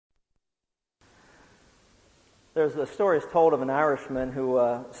There's a story is told of an Irishman who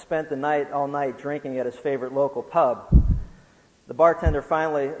spent the night all night drinking at his favorite local pub. The bartender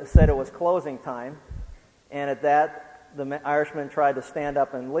finally said it was closing time, and at that, the Irishman tried to stand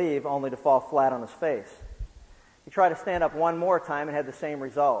up and leave, only to fall flat on his face. He tried to stand up one more time and had the same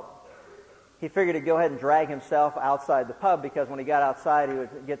result. He figured he'd go ahead and drag himself outside the pub, because when he got outside, he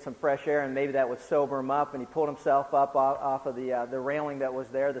would get some fresh air, and maybe that would sober him up, and he pulled himself up off of the railing that was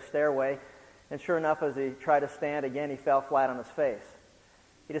there, the stairway. And sure enough, as he tried to stand again, he fell flat on his face.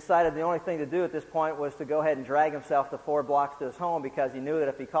 He decided the only thing to do at this point was to go ahead and drag himself the 4 blocks to his home, because he knew that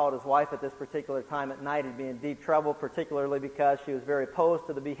if he called his wife at this particular time at night, he'd be in deep trouble, particularly because she was very opposed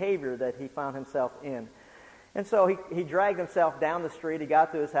to the behavior that he found himself in. And so he dragged himself down the street. He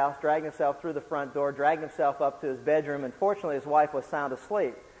got to his house, dragged himself through the front door, dragged himself up to his bedroom, and fortunately his wife was sound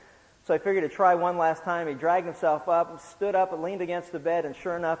asleep. So he figured to try one last time. He dragged himself up, stood up, and leaned against the bed, and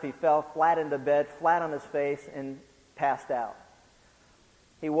sure enough, he fell flat into bed, flat on his face, and passed out.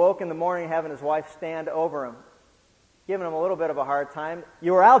 He woke in the morning having his wife stand over him, giving him a little bit of a hard time.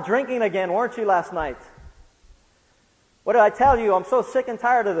 "You were out drinking again, weren't you, last night?" "What did I tell you? I'm so sick and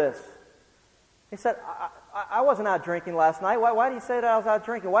tired of this." He said, I wasn't out drinking last night. Why do you say that I was out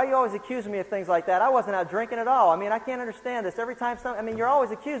drinking? Why do you always accuse me of things like that? I wasn't out drinking at all. I mean, I can't understand this. Every time you're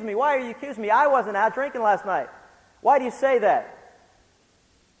always accusing me. Why are you accusing me? I wasn't out drinking last night. Why do you say that?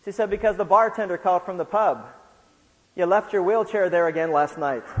 She said, "Because the bartender called from the pub. You left your wheelchair there again last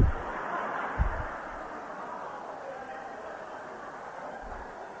night."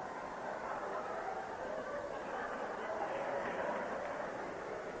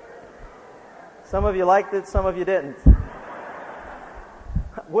 Some of you liked it, some of you didn't.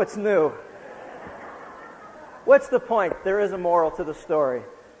 What's new? What's the point? There is a moral to the story.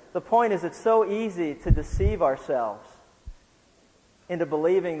 The point is, it's so easy to deceive ourselves into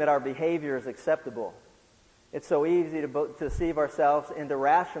believing that our behavior is acceptable. It's so easy to deceive ourselves into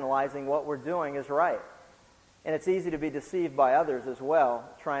rationalizing what we're doing is right. And it's easy to be deceived by others as well,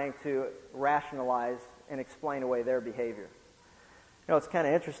 trying to rationalize and explain away their behavior. You know, it's kind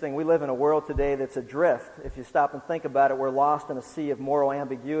of interesting. We live in a world today that's adrift. If you stop and think about it, we're lost in a sea of moral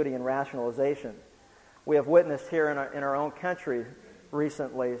ambiguity and rationalization. We have witnessed here in our own country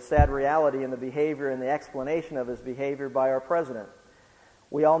recently sad reality in the behavior and the explanation of his behavior by our president.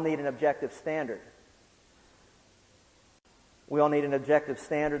 We all need an objective standard. We all need an objective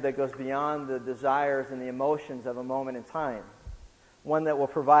standard that goes beyond the desires and the emotions of a moment in time. One that will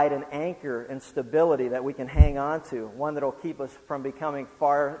provide an anchor and stability that we can hang on to. One that will keep us from becoming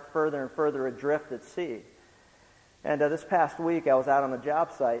further and further adrift at sea. And this past week, I was out on the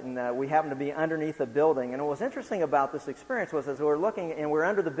job site, and we happened to be underneath a building. And what was interesting about this experience was, as we were looking, and we're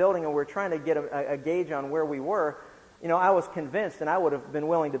under the building, and we're trying to get a gauge on where we were, you know, I was convinced, and I would have been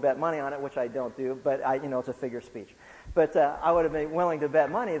willing to bet money on it, which I don't do, but it's a figure of speech. But I would have been willing to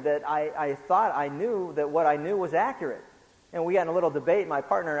bet money that I thought I knew that what I knew was accurate. And we got in a little debate, my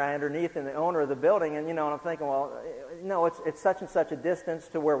partner and I, underneath, and the owner of the building, and I'm thinking, well, no, it's such and such a distance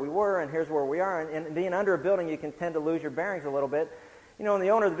to where we were, and here's where we are, and being under a building, you can tend to lose your bearings a little bit. And the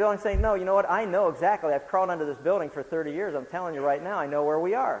owner of the building saying, "No, you know what, I know exactly. I've crawled under this building for 30 years. I'm telling you right now, I know where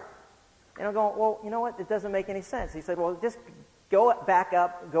we are." And I'm going, "Well, you know what, it doesn't make any sense." He said, "Well, just go back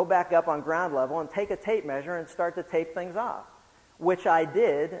up on ground level and take a tape measure and start to tape things off," which I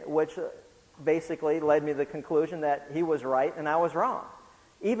did, which basically led me to the conclusion that he was right and I was wrong.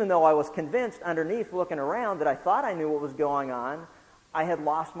 Even though I was convinced underneath, looking around, that I thought I knew what was going on, I had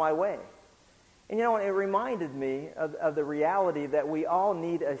lost my way. And it reminded me of the reality that we all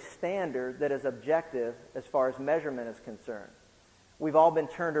need a standard that is objective as far as measurement is concerned. We've all been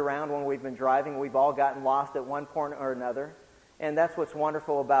turned around when we've been driving. We've all gotten lost at one point or another. And that's what's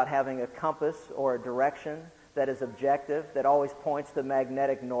wonderful about having a compass or a direction that is objective, that always points to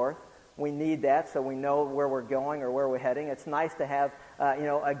magnetic north. We need that so we know where we're going or where we're heading. It's nice to have,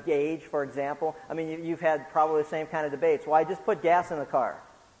 a gauge, for example. I mean, you've had probably the same kind of debates. Why just put gas in the car?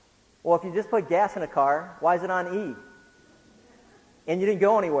 Well, if you just put gas in a car, why is it on E? And you didn't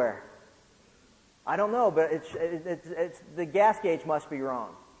go anywhere. I don't know, but it's the gas gauge must be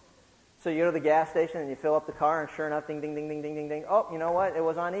wrong. So you go to the gas station and you fill up the car, and sure enough, ding, ding, ding, ding, ding, ding, ding. Oh, you know what? It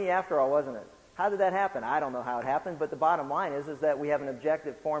was on E after all, wasn't it? How did that happen? I don't know how it happened, but the bottom line is that we have an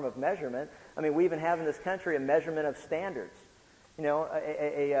objective form of measurement. I mean, we even have in this country a measurement of standards.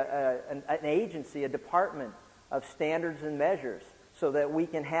 An agency, a department of standards and measures, so that we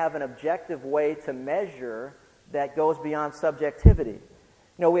can have an objective way to measure that goes beyond subjectivity.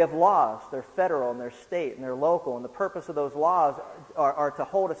 We have laws. They're federal, and they're state, and they're local, and the purpose of those laws are to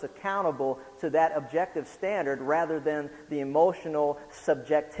hold us accountable to that objective standard rather than the emotional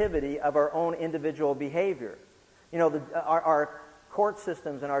subjectivity of our own individual behavior. Our court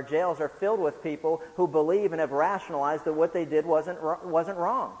systems and our jails are filled with people who believe and have rationalized that what they did wasn't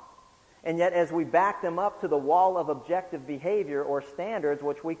wrong. And yet, as we back them up to the wall of objective behavior or standards,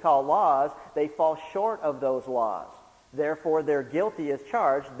 which we call laws, they fall short of those laws. Therefore, they're guilty as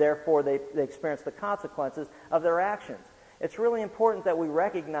charged. Therefore, they experience the consequences of their actions. It's really important that we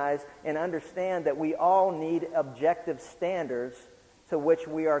recognize and understand that we all need objective standards to which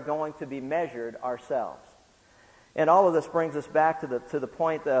we are going to be measured ourselves. And all of this brings us back to the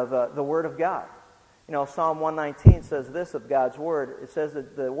point of the Word of God. Psalm 119 says this of God's Word. It says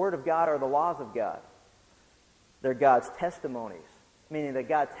that the Word of God are the laws of God. They're God's testimonies, meaning that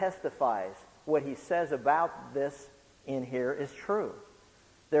God testifies what He says about this in here is true.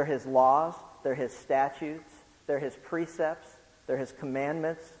 They're His laws, they're His statutes, they're His precepts, they're His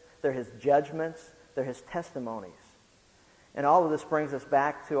commandments, they're His judgments, they're His testimonies. And all of this brings us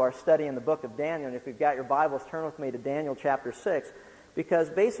back to our study in the book of Daniel. And if you've got your Bibles, turn with me to Daniel chapter 6. Because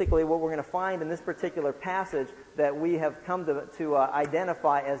basically what we're going to find in this particular passage that we have come to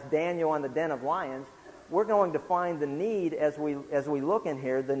identify as Daniel and the den of lions, we're going to find the need, as we look in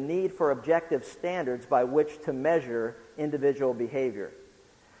here, the need for objective standards by which to measure individual behavior.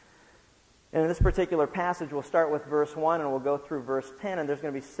 And in this particular passage, we'll start with verse 1 and we'll go through verse 10, and there's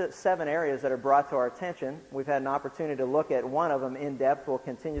going to be 7 areas that are brought to our attention. We've had an opportunity to look at one of them in depth. We'll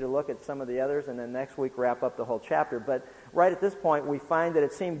continue to look at some of the others, and then next week wrap up the whole chapter. But right at this point, we find that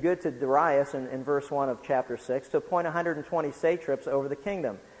it seemed good to Darius in verse 1 of chapter 6 to appoint 120 satraps over the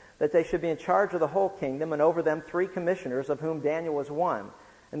kingdom, that they should be in charge of the whole kingdom, and over them 3 commissioners, of whom Daniel was one.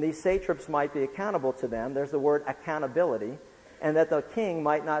 And these satraps might be accountable to them. There's the word accountability. And that the king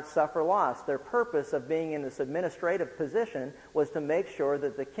might not suffer loss. Their purpose of being in this administrative position was to make sure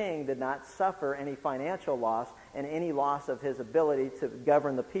that the king did not suffer any financial loss and any loss of his ability to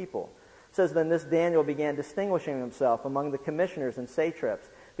govern the people. It says, then this Daniel began distinguishing himself among the commissioners and satraps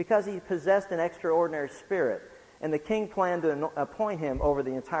because he possessed an extraordinary spirit, and the king planned to appoint him over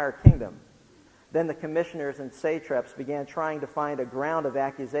the entire kingdom. Then the commissioners and satraps began trying to find a ground of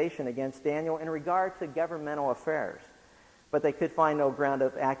accusation against Daniel in regard to governmental affairs. But they could find no ground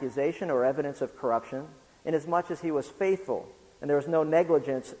of accusation or evidence of corruption, inasmuch as he was faithful, and there was no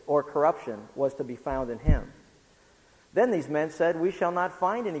negligence or corruption was to be found in him. Then these men said, we shall not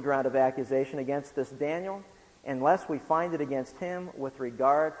find any ground of accusation against this Daniel, unless we find it against him with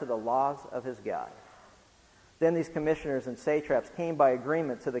regard to the laws of his God. Then these commissioners and satraps came by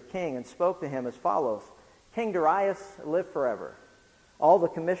agreement to the king and spoke to him as follows, King Darius, live forever. All the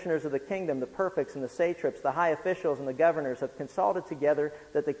commissioners of the kingdom, the prefects and the satraps, the high officials and the governors have consulted together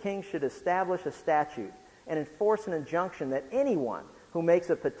that the king should establish a statute and enforce an injunction that anyone who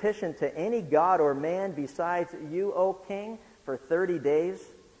makes a petition to any god or man besides you, O king, for 30 days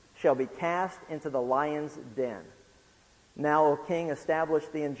shall be cast into the lion's den. Now, O king, establish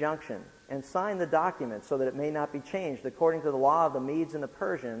the injunction and sign the document so that it may not be changed according to the law of the Medes and the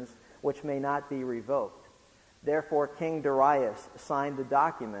Persians, which may not be revoked. Therefore, King Darius signed the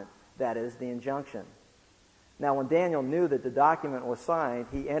document, that is, the injunction. Now, when Daniel knew that the document was signed,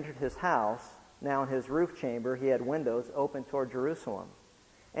 he entered his house. Now, in his roof chamber, he had windows open toward Jerusalem.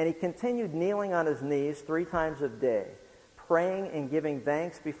 And he continued kneeling on his knees 3 times a day, praying and giving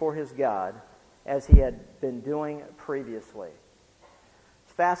thanks before his God, as he had been doing previously.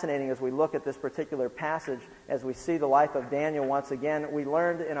 It's fascinating as we look at this particular passage, as we see the life of Daniel once again. We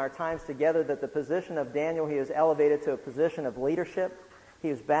learned in our times together that the position of Daniel, he was elevated to a position of leadership. He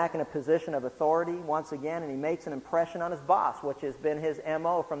was back in a position of authority once again, and he makes an impression on his boss, which has been his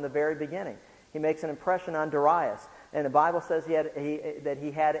M.O. from the very beginning. He makes an impression on Darius. And the Bible says that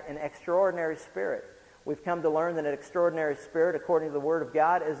he had an extraordinary spirit. We've come to learn that an extraordinary spirit, according to the Word of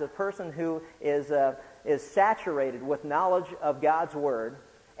God, is a person who is saturated with knowledge of God's Word,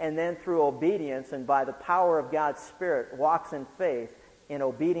 and then through obedience and by the power of God's Spirit walks in faith in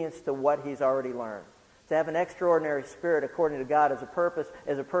obedience to what he's already learned. To have an extraordinary spirit according to God is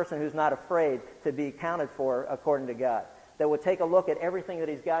a person who's not afraid to be accounted for according to God. That would take a look at everything that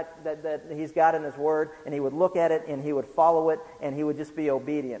he's got in his Word, and he would look at it and he would follow it and he would just be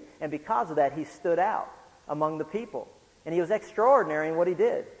obedient. And because of that, he stood out among the people. And he was extraordinary in what he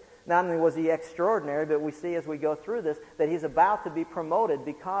did. Not only was he extraordinary, but we see as we go through this that he's about to be promoted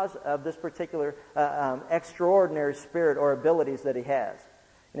because of this particular extraordinary spirit or abilities that he has.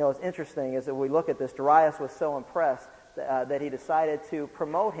 What's interesting is that we look at this, Darius was so impressed that he decided to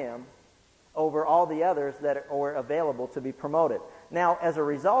promote him over all the others that were available to be promoted. Now, as a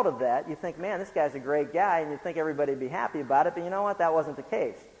result of that, you think, man, this guy's a great guy, and you think everybody would be happy about it, but you know what? That wasn't the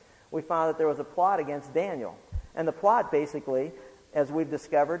case. We found that there was a plot against Daniel. And the plot basically as we've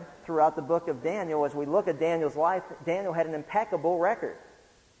discovered throughout the book of Daniel, as we look at Daniel's life, Daniel had an impeccable record.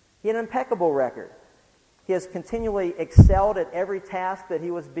 He had an impeccable record. He has continually excelled at every task that he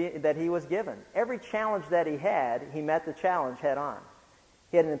was given. Every challenge that he had, he met the challenge head on.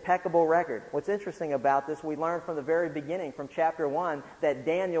 He had an impeccable record. What's interesting about this, we learned from the very beginning, from chapter 1, that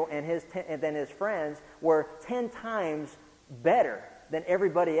Daniel and his friends were 10 times better than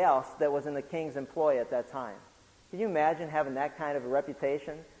everybody else that was in the king's employ at that time. Can you imagine having that kind of a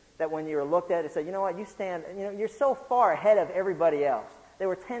reputation? That when you were looked at and said, you know what, you're so far ahead of everybody else. They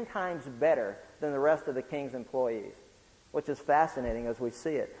were 10 times better than the rest of the king's employees, which is fascinating as we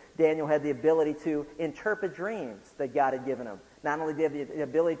see it. Daniel had the ability to interpret dreams that God had given him. Not only did he have the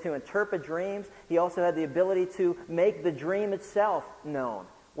ability to interpret dreams, he also had the ability to make the dream itself known,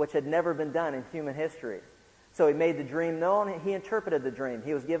 which had never been done in human history. So he made the dream known, he interpreted the dream.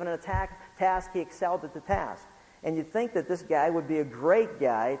 He was given a task, he excelled at the task. And you'd think that this guy would be a great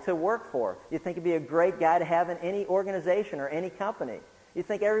guy to work for. You'd think he'd be a great guy to have in any organization or any company. You'd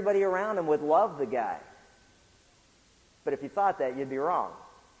think everybody around him would love the guy. But if you thought that, you'd be wrong,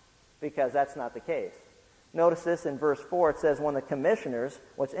 because that's not the case. Notice this in verse 4. It says, when the commissioners,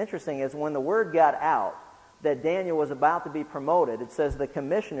 what's interesting is when the word got out that Daniel was about to be promoted, it says the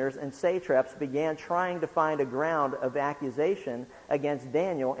commissioners and satraps began trying to find a ground of accusation against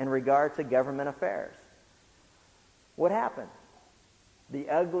Daniel in regard to government affairs. What happened? The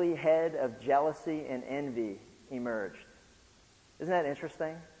ugly head of jealousy and envy emerged. Isn't that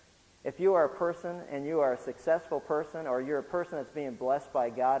interesting? If you are a person and you are a successful person, or you're a person that's being blessed by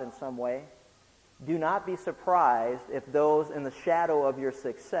God in some way, do not be surprised if those in the shadow of your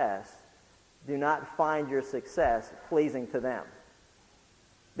success do not find your success pleasing to them.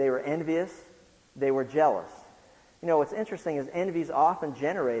 They were envious. They were jealous. You know, what's interesting is envy is often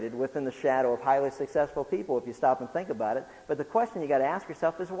generated within the shadow of highly successful people, if you stop and think about it. But the question you got to ask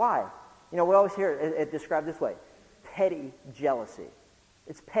yourself is why? You know, we always hear it described this way: petty jealousy.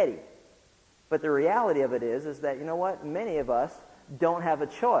 It's petty. But the reality of it is that, you know what? Many of us don't have a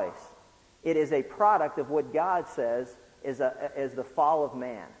choice. It is a product of what God says is the fall of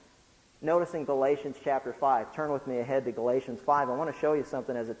man. Notice in Galatians chapter 5, turn with me ahead to Galatians 5. I want to show you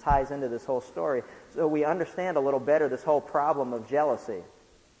something as it ties into this whole story so we understand a little better this whole problem of jealousy.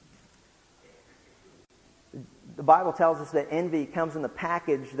 The Bible tells us that envy comes in the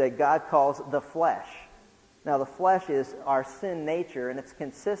package that God calls the flesh. Now, the flesh is our sin nature, and it's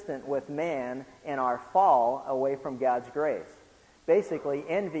consistent with man and our fall away from God's grace. Basically,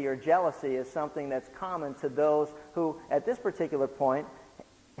 envy or jealousy is something that's common to those who, at this particular point,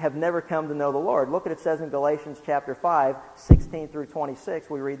 have never come to know the Lord. Look what it says in Galatians chapter 5, 16 through 26.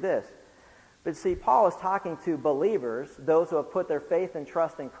 We read this. But see, Paul is talking to believers, those who have put their faith and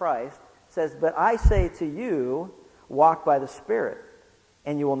trust in Christ. Says, but I say to you, walk by the Spirit,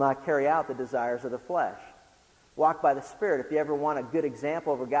 and you will not carry out the desires of the flesh. Walk by the Spirit. If you ever want a good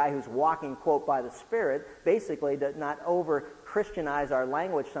example of a guy who's walking, quote, by the Spirit, basically to not over-Christianize our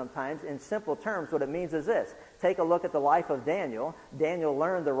language sometimes. In simple terms, what it means is this. Take a look at the life of Daniel. Daniel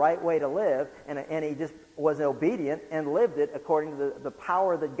learned the right way to live, and he just was obedient and lived it according to the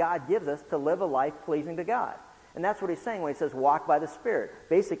power that God gives us to live a life pleasing to God. And that's what he's saying when he says walk by the Spirit.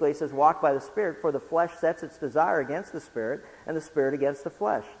 Basically, he says walk by the Spirit, for the flesh sets its desire against the Spirit, and the Spirit against the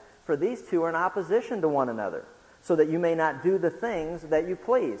flesh. For these two are in opposition to one another, so that you may not do the things that you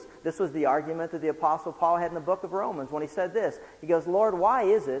please. This was the argument that the Apostle Paul had in the book of Romans when he said this. He goes, Lord, why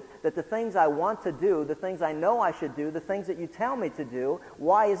is it that the things I want to do, the things I know I should do, the things that you tell me to do,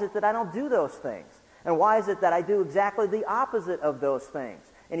 why is it that I don't do those things? And why is it that I do exactly the opposite of those things?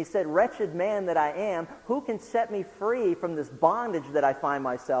 And he said, wretched man that I am, who can set me free from this bondage that I find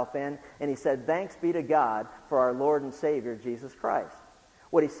myself in? And he said, thanks be to God for our Lord and Savior, Jesus Christ.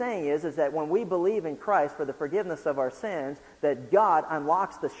 What he's saying is that when we believe in Christ for the forgiveness of our sins, that God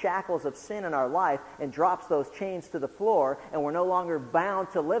unlocks the shackles of sin in our life and drops those chains to the floor, and we're no longer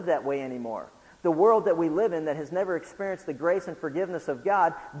bound to live that way anymore. The world that we live in that has never experienced the grace and forgiveness of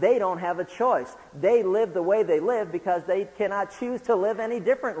God, they don't have a choice. They live the way they live because they cannot choose to live any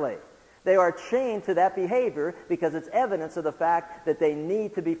differently. They are chained to that behavior because it's evidence of the fact that they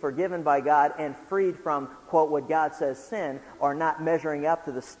need to be forgiven by God and freed from, quote, what God says sin, or not measuring up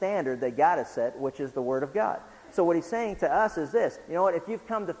to the standard that God has set, which is the Word of God. So what he's saying to us is this. You know what? If you've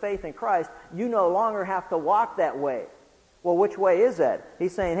come to faith in Christ, you no longer have to walk that way. Well, which way is that?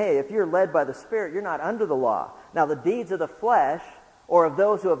 He's saying, hey, if you're led by the Spirit, you're not under the law. Now, the deeds of the flesh or of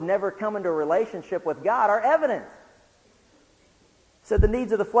those who have never come into a relationship with God are evident. So the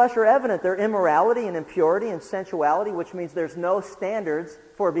needs of the flesh are evident. They're immorality and impurity and sensuality, which means there's no standards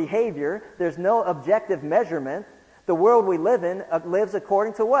for behavior. There's no objective measurement. The world we live in lives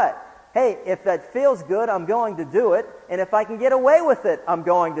according to what? Hey, if that feels good, I'm going to do it. And if I can get away with it, I'm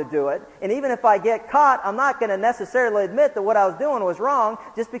going to do it. And even if I get caught, I'm not going to necessarily admit that what I was doing was wrong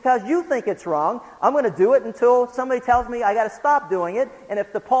just because you think it's wrong. I'm going to do it until somebody tells me I got to stop doing it. And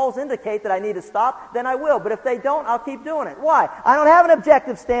if the polls indicate that I need to stop, then I will. But if they don't, I'll keep doing it. Why? I don't have an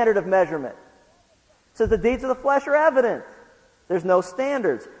objective standard of measurement. It says the deeds of the flesh are evident. There's no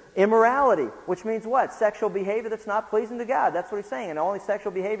standards. Immorality, which means what? Sexual behavior that's not pleasing to God. That's what he's saying. And the only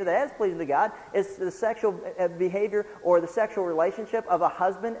sexual behavior that is pleasing to God is the sexual behavior or the sexual relationship of a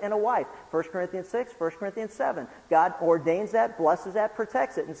husband and a wife. 1 Corinthians 6, 1 Corinthians 7. God ordains that, blesses that,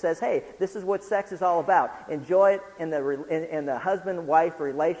 protects it, and says, hey, this is what sex is all about. Enjoy it in the husband-wife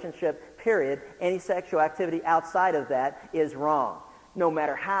relationship, period. Any sexual activity outside of that is wrong, no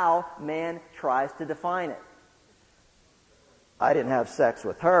matter how man tries to define it. I didn't have sex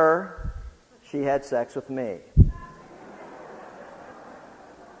with her. She had sex with me.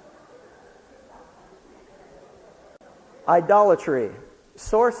 Idolatry,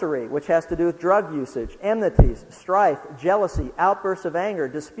 sorcery, which has to do with drug usage, enmities, strife, jealousy, outbursts of anger,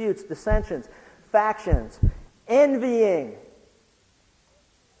 disputes, dissensions, factions, envying,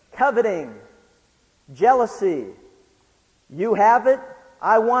 coveting, jealousy. You have it,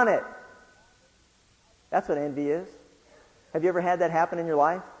 I want it. That's what envy is. Have you ever had that happen in your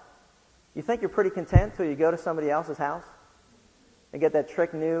life? You think you're pretty content till you go to somebody else's house and get that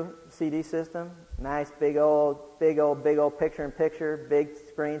trick new CD system, nice big old picture-in-picture, big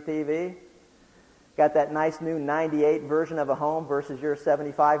screen TV. Got that nice new 98 version of a home versus your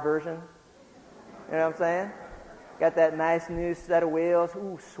 75 version. You know what I'm saying? Got that nice new set of wheels.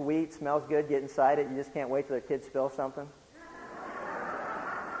 Ooh, sweet, smells good. Get inside it. You just can't wait till their kids spill something.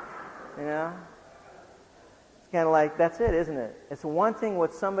 You know? Kind of like, that's it, isn't it? It's wanting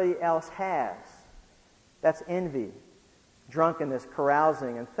what somebody else has. That's envy, drunkenness,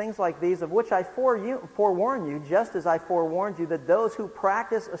 carousing, and things like these, of which I forewarn you, just as I forewarned you, that those who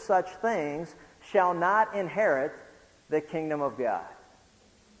practice such things shall not inherit the kingdom of God.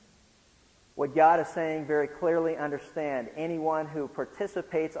 What God is saying very clearly, understand, anyone who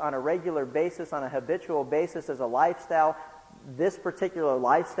participates on a regular basis, on a habitual basis as a lifestyle, this particular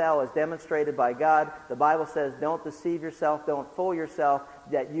lifestyle is demonstrated by God. The Bible says, don't deceive yourself, don't fool yourself,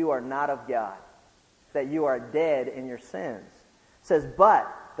 that you are not of God, that you are dead in your sins. It says, but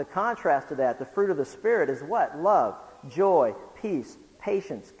the contrast to that, the fruit of the Spirit is what? Love, joy, peace,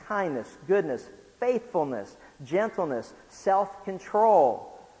 patience, kindness, goodness, faithfulness, gentleness,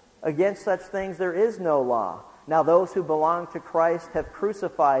 self-control. Against such things there is no law. Now those who belong to Christ have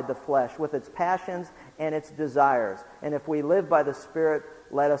crucified the flesh with its passions and its desires. And if we live by the Spirit,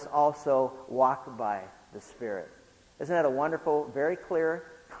 let us also walk by the Spirit. Isn't that a wonderful, very clear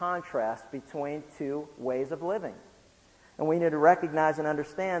contrast between two ways of living? And we need to recognize and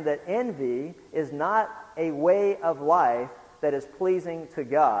understand that envy is not a way of life that is pleasing to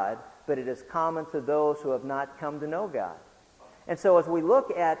God, but it is common to those who have not come to know God. And so as we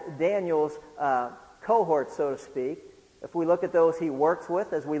look at Daniel's cohort, so to speak, if we look at those he works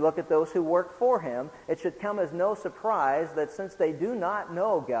with, as we look at those who work for him, it should come as no surprise that since they do not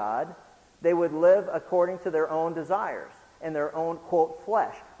know God, they would live according to their own desires and their own, quote,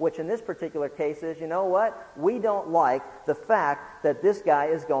 flesh, which in this particular case is, you know what? We don't like the fact that this guy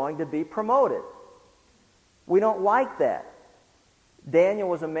is going to be promoted. We don't like that. Daniel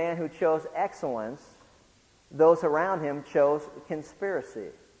was a man who chose excellence. Those around him chose conspiracy.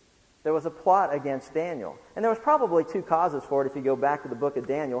 There was a plot against Daniel. And there was probably two causes for it if you go back to the book of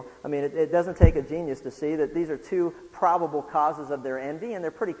Daniel. I mean, it doesn't take a genius to see that these are two probable causes of their envy, and they're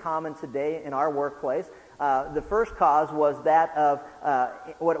pretty common today in our workplace. The first cause was that of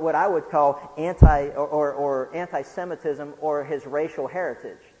what I would call anti-Semitism or his racial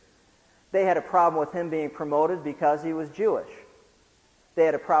heritage. They had a problem with him being promoted because he was Jewish. They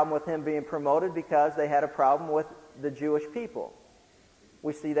had a problem with him being promoted because they had a problem with the Jewish people.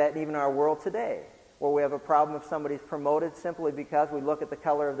 We see that even in our world today, where we have a problem if somebody's promoted simply because we look at the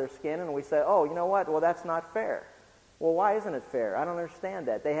color of their skin and we say, oh, you know what? Well, that's not fair. Well, why isn't it fair? I don't understand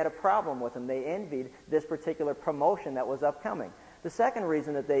that. They had a problem with him. They envied this particular promotion that was upcoming. The second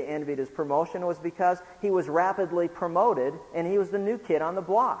reason that they envied his promotion was because he was rapidly promoted and he was the new kid on the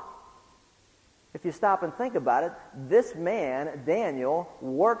block. If you stop and think about it, this man, Daniel,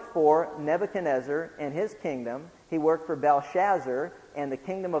 worked for Nebuchadnezzar and his kingdom. He worked for Belshazzar and the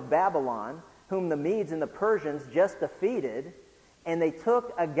kingdom of Babylon, whom the Medes and the Persians just defeated. And they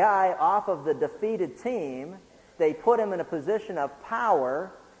took a guy off of the defeated team. They put him in a position of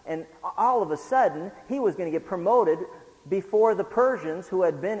power. And all of a sudden, he was going to get promoted before the Persians, who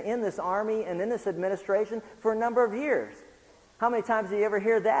had been in this army and in this administration for a number of years. How many times do you ever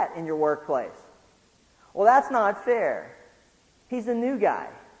hear that in your workplace? Well, that's not fair. He's a new guy.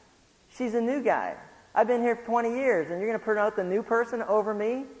 She's a new guy. I've been here for 20 years, and you're going to promote the new person over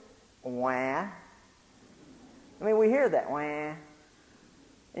me? Wah. I mean, we hear that. Wah.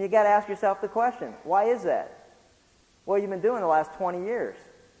 And you got to ask yourself the question, why is that? Well, you've been doing the last 20 years.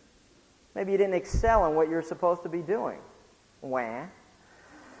 Maybe you didn't excel in what you're supposed to be doing. Wah.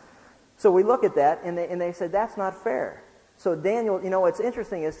 So we look at that, and they said, that's not fair. So Daniel, what's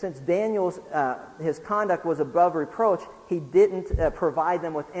interesting is since Daniel's his conduct was above reproach, he didn't provide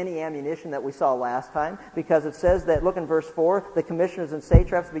them with any ammunition that we saw last time, because it says that, look in verse 4, the commissioners and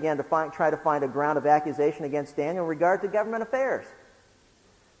satraps began to try to find a ground of accusation against Daniel in regard to government affairs.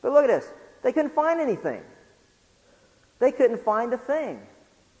 But look at this. They couldn't find anything. They couldn't find a thing.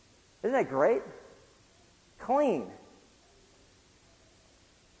 Isn't that great? Clean.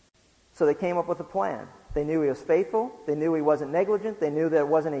 So they came up with a plan. They knew he was faithful. They knew he wasn't negligent. They knew there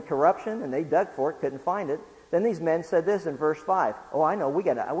wasn't any corruption, and they dug for it, couldn't find it. Then these men said this in verse 5. Oh, I know, we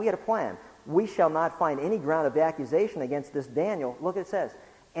got a plan. We shall not find any ground of accusation against this Daniel. Look, it says,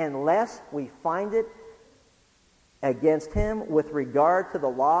 unless we find it against him with regard to the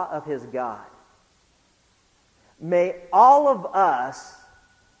law of his God. May all of us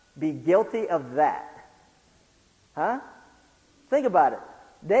be guilty of that. Huh? Think about it.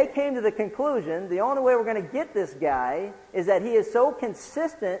 They came to the conclusion the only way we're going to get this guy is that he is so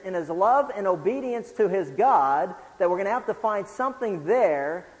consistent in his love and obedience to his God that we're going to have to find something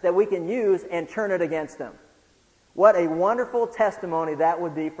there that we can use and turn it against him. What a wonderful testimony that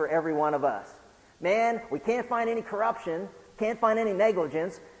would be for every one of us. Man, we can't find any corruption, can't find any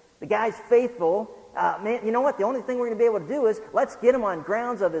negligence. The guy's faithful. Man, you know what? The only thing we're going to be able to do is let's get him on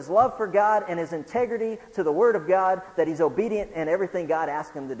grounds of his love for God and his integrity to the Word of God, that he's obedient in everything God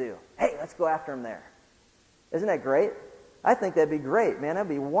asked him to do. Hey, let's go after him there. Isn't that great? I think that'd be great, man. That'd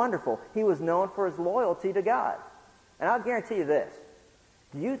be wonderful. He was known for his loyalty to God. And I'll guarantee you this.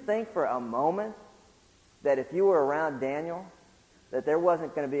 Do you think for a moment that if you were around Daniel, that there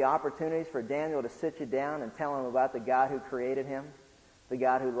wasn't going to be opportunities for Daniel to sit you down and tell him about the God who created him, the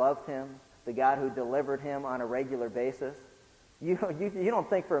God who loved him, the God who delivered him on a regular basis? You don't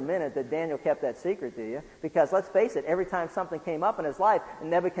think for a minute that Daniel kept that secret, do you? Because let's face it, every time something came up in his life, in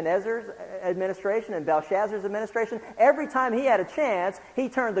Nebuchadnezzar's administration and Belshazzar's administration, every time he had a chance, he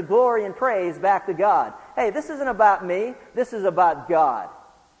turned the glory and praise back to God. Hey, this isn't about me. This is about God.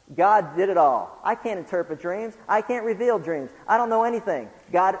 God did it all. I can't interpret dreams. I can't reveal dreams. I don't know anything.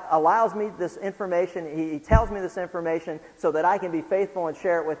 God allows me this information. He tells me this information so that I can be faithful and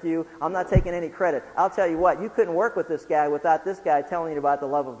share it with you. I'm not taking any credit. I'll tell you what, you couldn't work with this guy without this guy telling you about the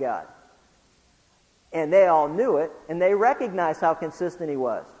love of God. And they all knew it, and they recognized how consistent he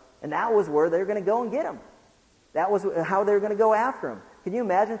was. And that was where they were going to go and get him. That was how they were going to go after him. Can you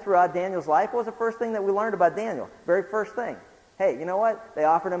imagine throughout Daniel's life? What was the first thing that we learned about Daniel? Very first thing. Hey, you know what? They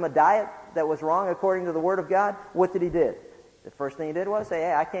offered him a diet that was wrong according to the Word of God. What did he do? The first thing he did was say,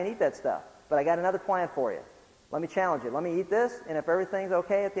 hey, I can't eat that stuff, but I got another plan for you. Let me challenge you. Let me eat this, and if everything's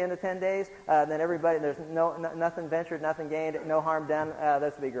okay at the end of 10 days, then everybody, there's nothing ventured, nothing gained, no harm done.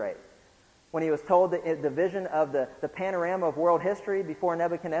 This would be great. When he was told the vision of the panorama of world history before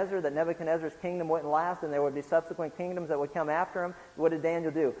Nebuchadnezzar, that Nebuchadnezzar's kingdom wouldn't last and there would be subsequent kingdoms that would come after him, what did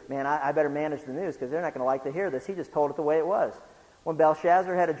Daniel do? Man, I better manage the news because they're not going to like to hear this. He just told it the way it was. When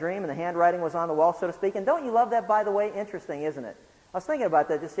Belshazzar had a dream and the handwriting was on the wall, so to speak, and don't you love that, by the way? Interesting, isn't it? I was thinking about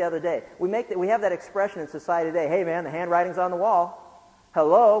that just the other day. We have that expression in society today, hey man, the handwriting's on the wall.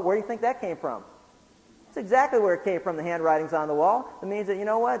 Hello, where do you think that came from? That's exactly where it came from, the handwriting's on the wall. It means that, you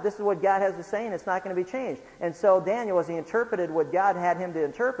know what, this is what God has to say and it's not going to be changed. And so Daniel, as he interpreted what God had him to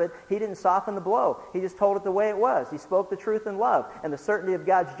interpret, he didn't soften the blow. He just told it the way it was. He spoke the truth in love, and the certainty of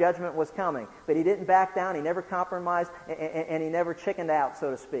God's judgment was coming. But he didn't back down, he never compromised, and he never chickened out, so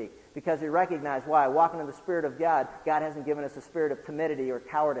to speak. Because he recognized why. Walking in the Spirit of God, God hasn't given us a spirit of timidity or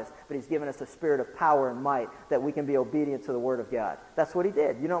cowardice, but he's given us a spirit of power and might that we can be obedient to the Word of God. That's what he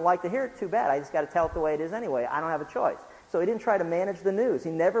did. You don't like to hear it? Too bad. I just got to tell it the way it is anyway. I don't have a choice. So he didn't try to manage the news. He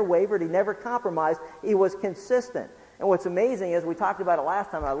never wavered. He never compromised. He was consistent. And what's amazing is, we talked about it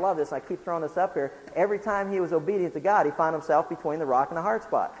last time, and I love this, I keep throwing this up here, every time he was obedient to God, he found himself between the rock and the hard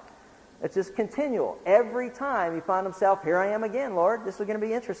spot. It's just continual. Every time he found himself, here I am again, Lord. This is going to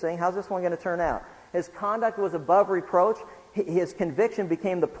be interesting. How's this one going to turn out? His conduct was above reproach. His conviction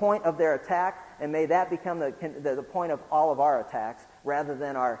became the point of their attack, and may that become the point of all of our attacks, rather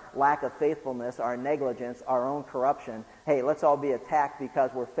than our lack of faithfulness, our negligence, our own corruption. Hey, let's all be attacked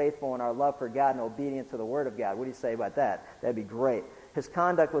because we're faithful in our love for God and obedient to the Word of God. What do you say about that? That'd be great. His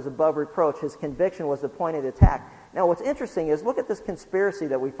conduct was above reproach. His conviction was the point of the attack. Now, what's interesting is, look at this conspiracy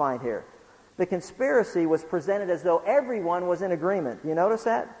that we find here. The conspiracy was presented as though everyone was in agreement. You notice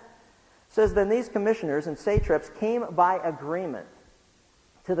that? It says, then these commissioners and satraps came by agreement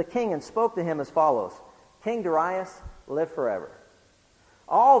to the king and spoke to him as follows. King Darius, live forever.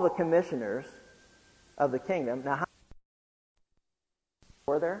 All the commissioners of the kingdom. Now, how many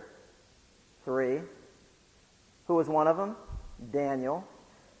were there? 3. Who was one of them? Daniel.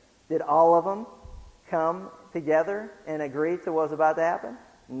 Did all of them come together and agree to what was about to happen?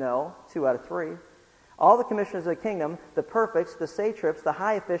 No. 2 out of 3. All the commissioners of the kingdom, the prefects, the satraps, the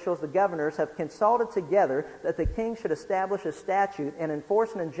high officials, the governors, have consulted together that the king should establish a statute and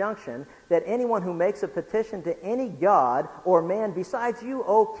enforce an injunction that anyone who makes a petition to any god or man besides you,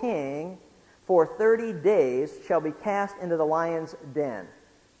 O king, for 30 days shall be cast into the lion's den.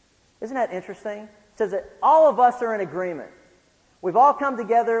 Isn't that interesting? It says that all of us are in agreement. We've all come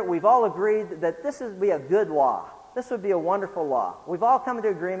together, we've all agreed that this would be a good law. This would be a wonderful law. We've all come into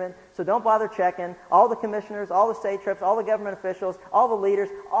agreement, so don't bother checking. All the commissioners, all the satraps, all the government officials, all the leaders,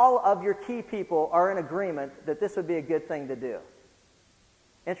 all of your key people are in agreement that this would be a good thing to do.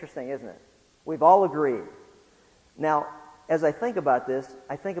 Interesting, isn't it? We've all agreed. Now, as I think about this,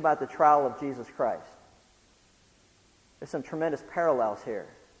 I think about the trial of Jesus Christ. There's some tremendous parallels here.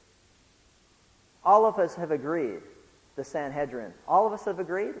 All of us have agreed. The Sanhedrin. All of us have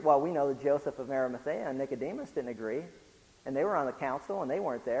agreed? Well, we know that Joseph of Arimathea and Nicodemus didn't agree, and they were on the council and they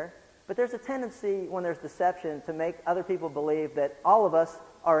weren't there. But there's a tendency when there's deception to make other people believe that all of us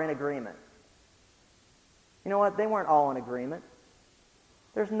are in agreement. You know what? They weren't all in agreement.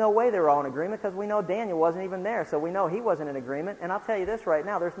 There's no way they were all in agreement because we know Daniel wasn't even there, so we know he wasn't in agreement. And I'll tell you this right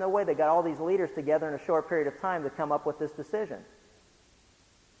now, there's no way they got all these leaders together in a short period of time to come up with this decision.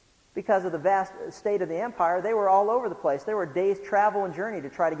 Because of the vast state of the empire, they were all over the place. There were days' travel and journey to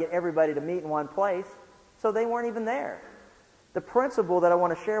try to get everybody to meet in one place, so they weren't even there. The principle that I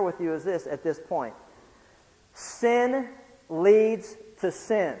want to share with you is this at this point. Sin leads to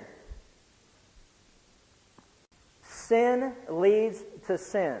sin. Sin leads to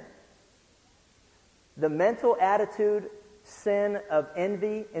sin. The mental attitude, sin of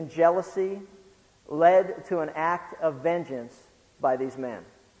envy and jealousy, led to an act of vengeance by these men.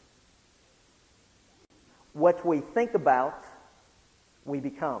 What we think about, we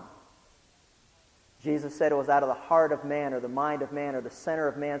become. Jesus said it was out of the heart of man, or the mind of man, or the center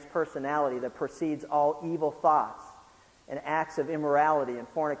of man's personality that proceeds all evil thoughts and acts of immorality and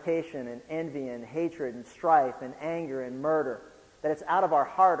fornication and envy and hatred and strife and anger and murder. That it's out of our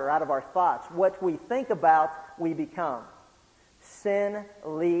heart or out of our thoughts. What we think about, we become. Sin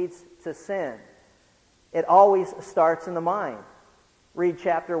leads to sin. It always starts in the mind. Read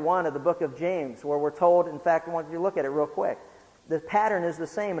chapter 1 of the book of James, where we're told, in fact, I want you to look at it real quick. The pattern is the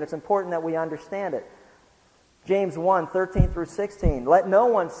same, and it's important that we understand it. James 1, 13 through 16. Let no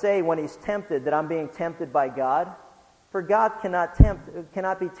one say when he's tempted that I'm being tempted by God. For God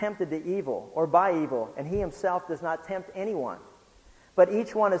cannot be tempted to evil or by evil, and he himself does not tempt anyone. But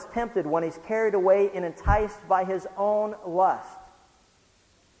each one is tempted when he's carried away and enticed by his own lust.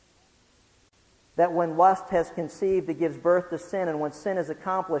 That when lust has conceived, it gives birth to sin, and when sin is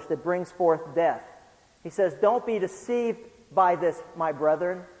accomplished, it brings forth death. He says, don't be deceived by this, my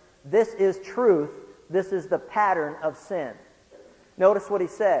brethren. This is truth. This is the pattern of sin. Notice what he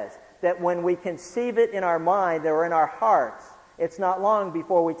says, that when we conceive it in our mind or in our hearts, it's not long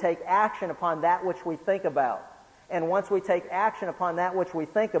before we take action upon that which we think about. And once we take action upon that which we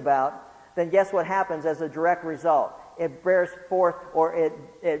think about, then guess what happens as a direct result? It bears forth, or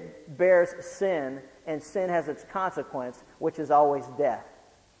it bears sin, and sin has its consequence, which is always death.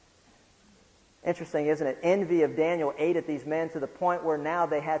 Interesting, isn't it? Envy of Daniel ate at these men to the point where now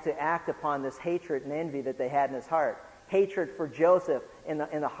they had to act upon this hatred and envy that they had in his heart. Hatred for Joseph in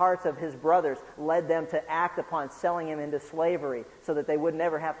the hearts of his brothers led them to act upon selling him into slavery so that they would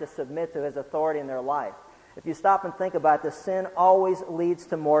never have to submit to his authority in their life. If you stop and think about this, sin always leads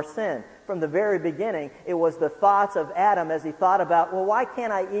to more sin. From the very beginning, it was the thoughts of Adam as he thought about, well, why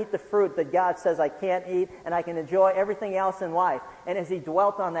can't I eat the fruit that God says I can't eat and I can enjoy everything else in life? And as he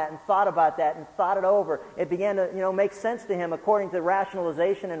dwelt on that and thought about that and thought it over, it began to make sense to him according to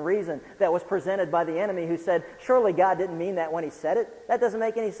rationalization and reason that was presented by the enemy, who said, surely God didn't mean that when he said it. That doesn't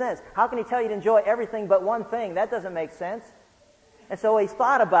make any sense. How can he tell you to enjoy everything but one thing? That doesn't make sense. And so he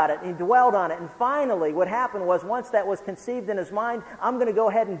thought about it, and he dwelled on it, and finally what happened was once that was conceived in his mind, I'm going to go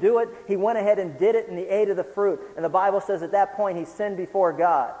ahead and do it, he went ahead and did it, and he ate of the fruit. And the Bible says at that point he sinned before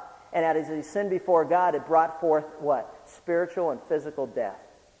God. And as he sinned before God, it brought forth what? Spiritual and physical death.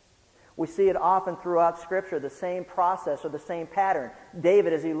 We see it often throughout Scripture, the same process or the same pattern.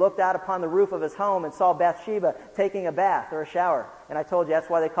 David, as he looked out upon the roof of his home and saw Bathsheba taking a bath or a shower, and I told you that's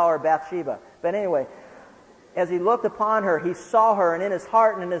why they call her Bathsheba. But anyway, as he looked upon her, he saw her, and in his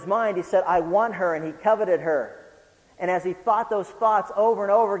heart and in his mind, he said, I want her, and he coveted her. And as he thought those thoughts over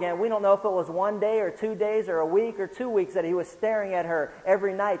and over again, we don't know if it was 1 day or 2 days or a week or 2 weeks that he was staring at her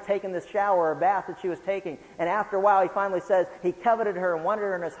every night, taking this shower or bath that she was taking. And after a while, he finally says he coveted her and wanted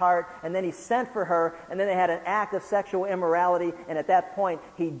her in his heart, and then he sent for her, and then they had an act of sexual immorality, and at that point,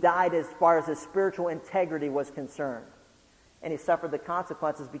 he died as far as his spiritual integrity was concerned. And he suffered the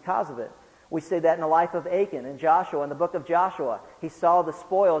consequences because of it. We see that in the life of Achan and Joshua, in the book of Joshua. He saw the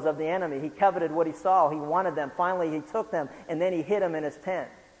spoils of the enemy. He coveted what he saw. He wanted them. Finally, he took them, and then he hid them in his tent.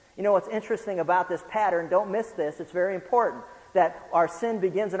 You know what's interesting about this pattern? Don't miss this. It's very important that our sin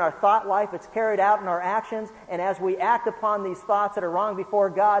begins in our thought life. It's carried out in our actions. And as we act upon these thoughts that are wrong before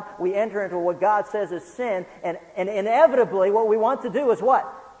God, we enter into what God says is sin. And inevitably, what we want to do is what?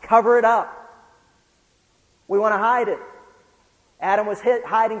 Cover it up. We want to hide it. Adam was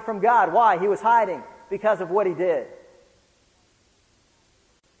hiding from God. Why? He was hiding because of what he did.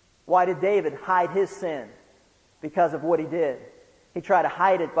 Why did David hide his sin? Because of what he did. He tried to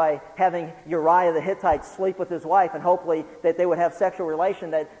hide it by having Uriah the Hittite sleep with his wife, and hopefully that they would have sexual relation,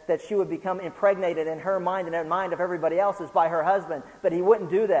 that she would become impregnated in her mind and in the mind of everybody else's by her husband. But he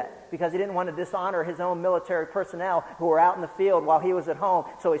wouldn't do that because he didn't want to dishonor his own military personnel who were out in the field while he was at home,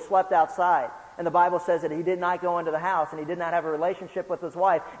 so he slept outside. And the Bible says that he did not go into the house, and he did not have a relationship with his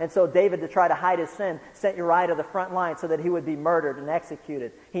wife. And so David, to try to hide his sin, sent Uriah to the front line so that he would be murdered and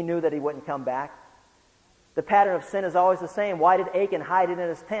executed. He knew that he wouldn't come back. The pattern of sin is always the same. Why did Achan hide it in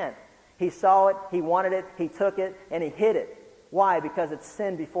his tent? He saw it, he wanted it, he took it, and he hid it. Why? Because it's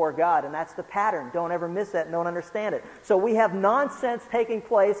sin before God, and that's the pattern. Don't ever miss that and don't understand it. So we have nonsense taking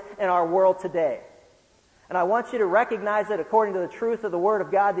place in our world today. And I want you to recognize that according to the truth of the Word of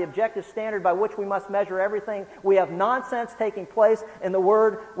God, the objective standard by which we must measure everything, we have nonsense taking place in the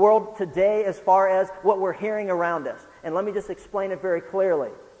world today as far as what we're hearing around us. And let me just explain it very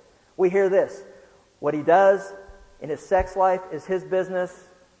clearly. We hear this. What he does in his sex life is his business,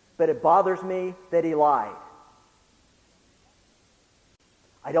 but it bothers me that he lied.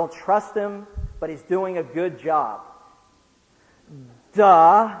 I don't trust him, but he's doing a good job.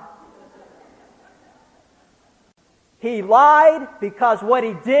 Duh. He lied because what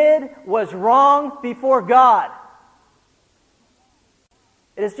he did was wrong before God.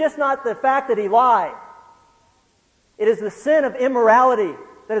 It is just not the fact that he lied. It is the sin of immorality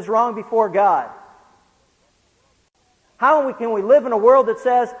that is wrong before God. How can we live in a world that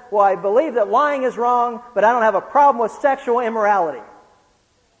says, well, I believe that lying is wrong, but I don't have a problem with sexual immorality?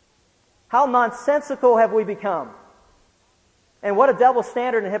 How nonsensical have we become? And what a double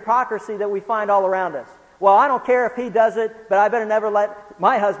standard and hypocrisy that we find all around us. Well, I don't care if he does it, but I better never let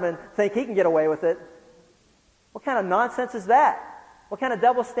my husband think he can get away with it. What kind of nonsense is that? What kind of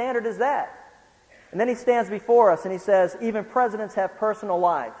double standard is that? And then he stands before us and he says, even presidents have personal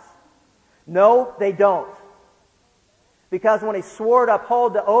lives. No, they don't. Because when he swore to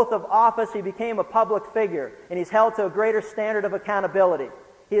uphold the oath of office, he became a public figure, and he's held to a greater standard of accountability.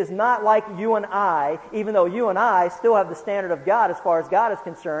 He is not like you and I, even though you and I still have the standard of God as far as God is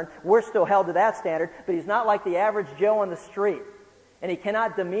concerned. We're still held to that standard, but he's not like the average Joe on the street. And he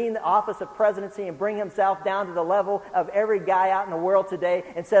cannot demean the office of presidency and bring himself down to the level of every guy out in the world today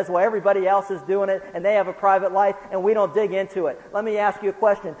and says, well, everybody else is doing it and they have a private life and we don't dig into it. Let me ask you a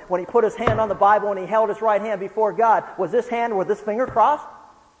question. When he put his hand on the Bible and he held his right hand before God, was this finger crossed?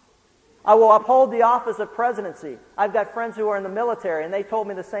 I will uphold the office of presidency. I've got friends who are in the military, and they told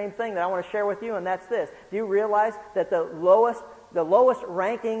me the same thing that I want to share with you, and that's this. Do you realize that the lowest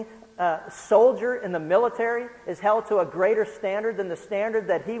ranking soldier in the military is held to a greater standard than the standard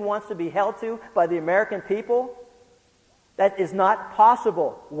that he wants to be held to by the American people? That is not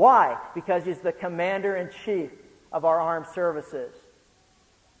possible. Why? Because he's the commander-in-chief of our armed services.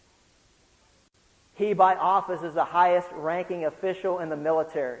 He, by office, is the highest ranking official in the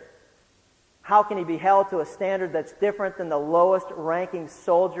military. How can he be held to a standard that's different than the lowest ranking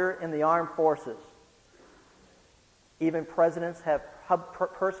soldier in the armed forces? Even presidents have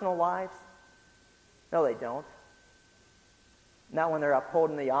personal lives? No, they don't. Not when they're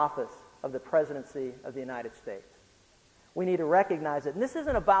upholding the office of the presidency of the United States. We need to recognize it. And this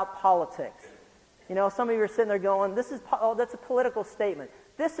isn't about politics. You know, some of you are sitting there going, that's a political statement.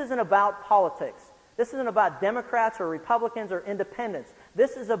 This isn't about politics. This isn't about Democrats or Republicans or independents.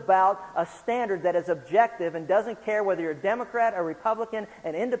 This is about a standard that is objective and doesn't care whether you're a Democrat, a Republican,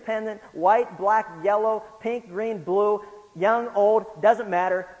 an independent, white, black, yellow, pink, green, blue, young, old, doesn't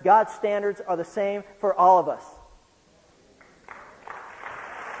matter. God's standards are the same for all of us.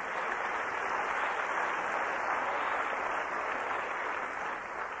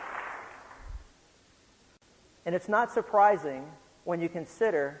 And it's not surprising when you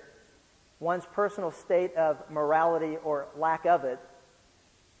consider one's personal state of morality or lack of it,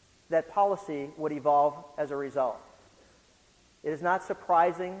 that policy would evolve as a result. It is not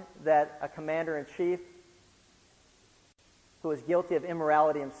surprising that a commander-in-chief who is guilty of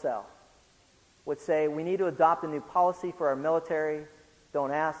immorality himself would say, we need to adopt a new policy for our military.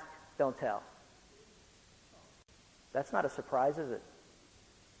 Don't ask, don't tell. That's not a surprise, is it?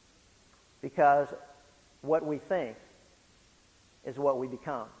 Because what we think is what we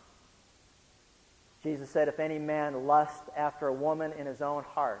become. Jesus said, if any man lusts after a woman in his own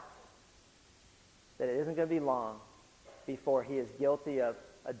heart, that it isn't going to be long before he is guilty of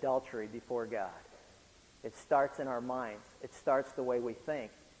adultery before God. It starts in our minds. It starts the way we think.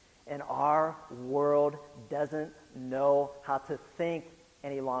 And our world doesn't know how to think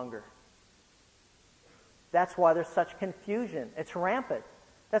any longer. That's why there's such confusion. It's rampant.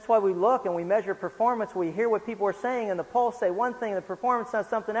 That's why we look and we measure performance. We hear what people are saying, and the polls say one thing, and the performance says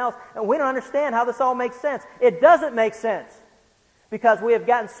something else, and we don't understand how this all makes sense. It doesn't make sense because we have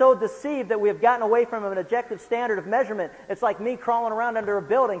gotten so deceived that we have gotten away from an objective standard of measurement. It's like me crawling around under a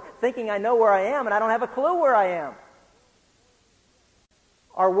building thinking I know where I am, and I don't have a clue where I am.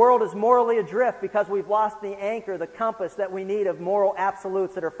 Our world is morally adrift because we've lost the anchor, the compass that we need of moral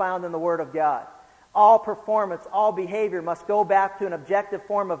absolutes that are found in the Word of God. All performance, all behavior must go back to an objective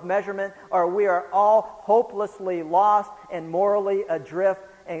form of measurement, or we are all hopelessly lost and morally adrift,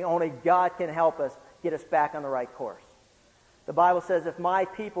 and only God can help us get us back on the right course. The Bible says, if my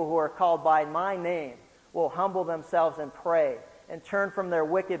people who are called by my name will humble themselves and pray and turn from their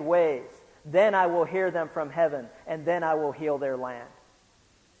wicked ways, then I will hear them from heaven, and then I will heal their land.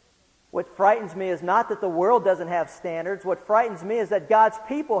 What frightens me is not that the world doesn't have standards. What frightens me is that God's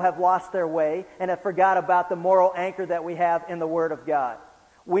people have lost their way and have forgot about the moral anchor that we have in the Word of God.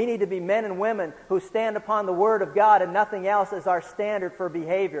 We need to be men and women who stand upon the Word of God and nothing else as our standard for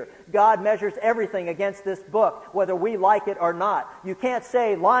behavior. God measures everything against this book, whether we like it or not. You can't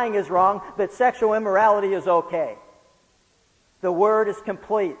say lying is wrong, but sexual immorality is okay. The Word is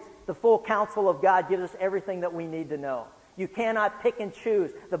complete. The full counsel of God gives us everything that we need to know. You cannot pick and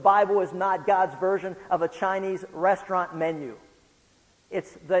choose. The Bible is not God's version of a Chinese restaurant menu.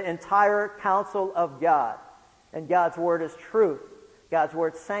 It's the entire counsel of God. And God's Word is truth. God's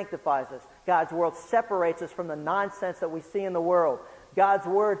Word sanctifies us. God's Word separates us from the nonsense that we see in the world. God's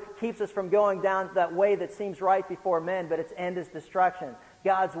Word keeps us from going down that way that seems right before men, but its end is destruction.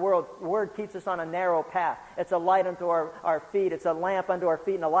 God's Word keeps us on a narrow path. It's a light unto our feet. It's a lamp unto our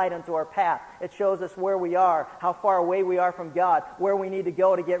feet and a light unto our path. It shows us where we are, how far away we are from God, where we need to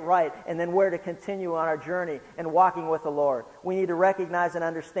go to get right, and then where to continue on our journey and walking with the Lord. We need to recognize and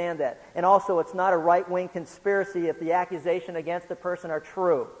understand that. And also, it's not a right-wing conspiracy if the accusation against a person are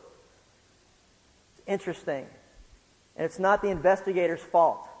true. It's interesting. And it's not the investigator's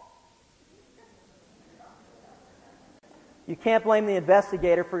fault. You can't blame the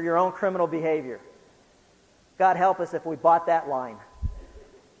investigator for your own criminal behavior. God help us if we bought that line.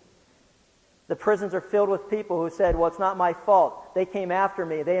 The prisons are filled with people who said, well, it's not my fault. They came after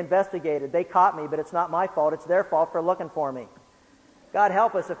me. They investigated. They caught me, but it's not my fault. It's their fault for looking for me. God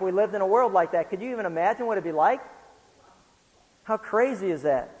help us if we lived in a world like that. Could you even imagine what it'd be like? How crazy is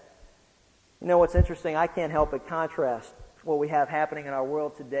that? You know what's interesting? I can't help but contrast what we have happening in our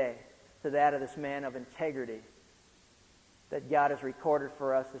world today to that of this man of integrity that God has recorded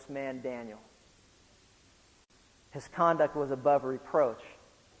for us, this man Daniel. His conduct was above reproach.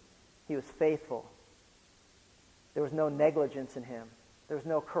 He was faithful. There was no negligence in him. There was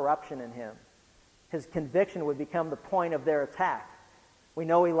no corruption in him. His conviction would become the point of their attack. We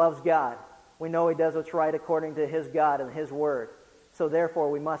know he loves God. We know he does what's right according to his God and his word. So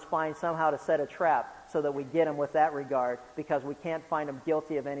therefore, we must find somehow to set a trap so that we get him with that regard, because we can't find him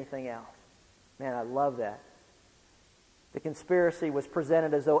guilty of anything else. Man, I love that. The conspiracy was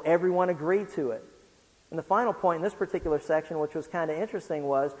presented as though everyone agreed to it. And the final point in this particular section, which was kind of interesting,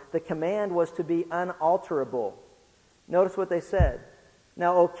 was the command was to be unalterable. Notice what they said.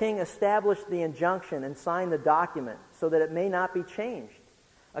 Now, O king, establish the injunction and sign the document so that it may not be changed,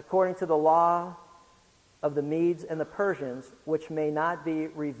 according to the law of the Medes and the Persians, which may not be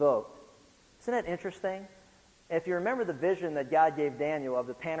revoked. Isn't that interesting? If you remember the vision that God gave Daniel of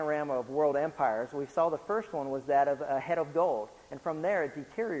the panorama of world empires, we saw the first one was that of a head of gold. And from there it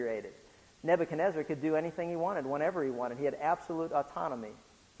deteriorated. Nebuchadnezzar could do anything he wanted, whenever he wanted. He had absolute autonomy.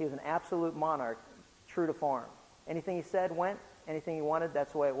 He was an absolute monarch, true to form. Anything he said went, anything he wanted,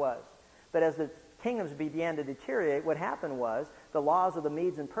 that's the way it was. But as the kingdoms began to deteriorate, what happened was the laws of the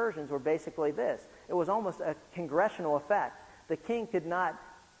Medes and Persians were basically this. It was almost a congressional effect. The king could not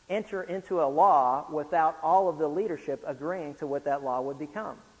enter into a law without all of the leadership agreeing to what that law would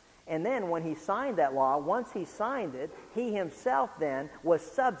become. And then when he signed that law, once he signed it, he himself then was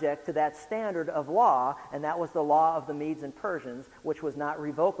subject to that standard of law, and that was the law of the Medes and Persians, which was not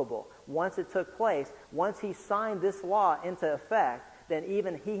revocable. Once it took place, once he signed this law into effect, then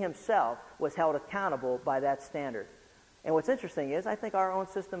even he himself was held accountable by that standard. And what's interesting is I think our own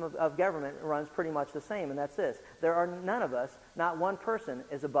system of government runs pretty much the same, and that's this. There are none of us, not one person,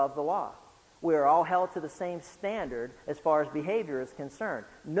 is above the law. We are all held to the same standard as far as behavior is concerned.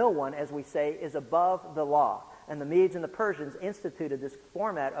 No one, as we say, is above the law. And the Medes and the Persians instituted this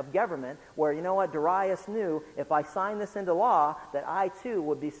format of government where, you know what, Darius knew if I sign this into law that I too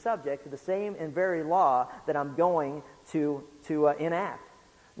would be subject to the same and very law that I'm going to enact.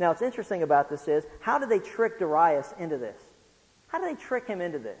 Now, what's interesting about this is, how did they trick Darius into this? How did they trick him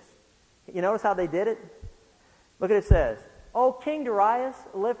into this? You notice how they did it? Look at it says, "O King Darius,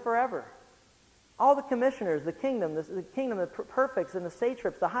 live forever." All the commissioners, the kingdom, the prefects and the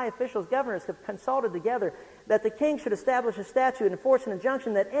satraps, the high officials, governors have consulted together that the king should establish a statute and enforce an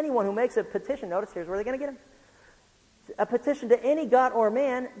injunction that anyone who makes a petition, notice here's where they're going to get him, a petition to any god or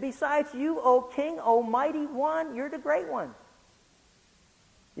man besides you, O king, O mighty one, you're the great one.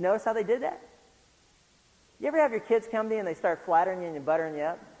 You notice how they did that? You ever have your kids come to you and they start flattering you and buttering you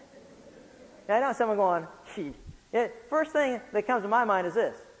up? Now, I know someone going, gee. First thing that comes to my mind is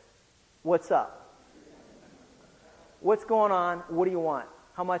this. What's up? What's going on? What do you want?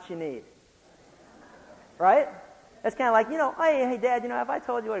 How much you need? Right? It's kind of like, hey, Dad, have I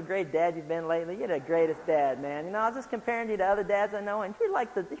told you what a great dad you've been lately? You're the greatest dad, man. I was just comparing you to other dads I know, and you're like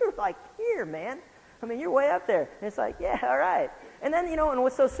here, man. I mean, you're way up there. And it's like, yeah, all right. And then, and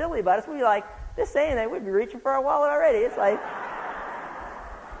what's so silly about it is we'd be like, just saying that, we'd be reaching for our wallet already. It's like,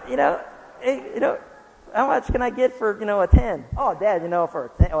 how much can I get for, a 10? Oh, Dad,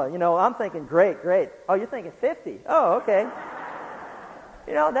 for a 10, I'm thinking, great. Oh, you're thinking 50. Oh, okay.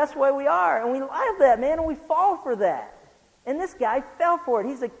 That's the way we are. And we love that, man, and we fall for that. And this guy fell for it.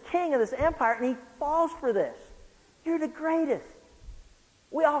 He's the king of this empire, and he falls for this. You're the greatest.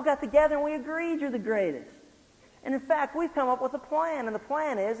 We all got together and we agreed you're the greatest. And in fact, we've come up with a plan, and the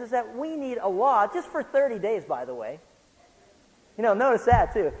plan is that we need a law, just for 30 days, by the way. Notice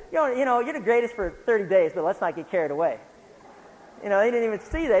that, too. You're the greatest for 30 days, but let's not get carried away. He didn't even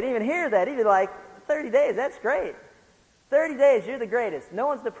see that, didn't even hear that. He'd be like, 30 days, that's great. 30 days, you're the greatest. No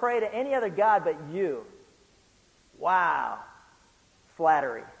one's to pray to any other god but you. Wow.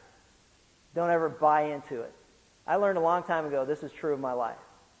 Flattery. Don't ever buy into it. I learned a long time ago this is true of my life.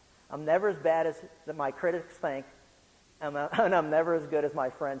 I'm never as bad as my critics think, and I'm never as good as my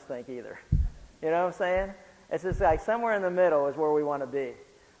friends think either. You know what I'm saying? It's just like somewhere in the middle is where we want to be.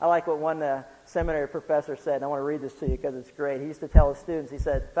 I like what one seminary professor said, and I want to read this to you because it's great. He used to tell his students, he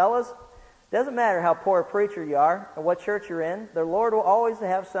said, "Fellas, doesn't matter how poor a preacher you are or what church you're in, the Lord will always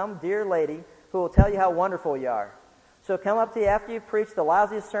have some dear lady who will tell you how wonderful you are. She'll come up to you after you've preached the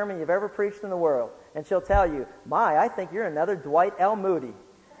lousiest sermon you've ever preached in the world, and she'll tell you, 'My, I think you're another Dwight L. Moody.'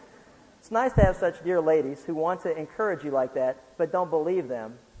 It's nice to have such dear ladies who want to encourage you like that, but don't believe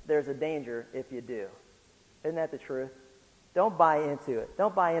them. There's a danger if you do." Isn't that the truth? Don't buy into it.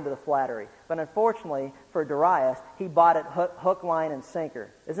 Don't buy into the flattery. But unfortunately, for Darius, he bought it hook, line, and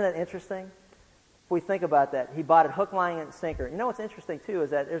sinker. Isn't that interesting? If we think about that, he bought it hook, line, and sinker. You know what's interesting, too, is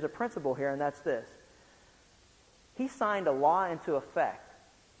that there's a principle here, and that's this. He signed a law into effect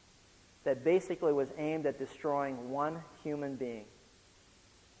that basically was aimed at destroying one human being.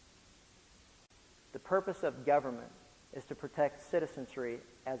 The purpose of government is to protect citizenry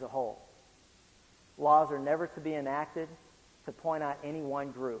as a whole. Laws are never to be enacted to point out any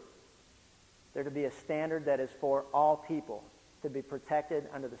one group. They're to be a standard that is for all people, to be protected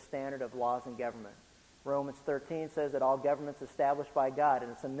under the standard of laws and government. Romans 13 says that all government's established by God,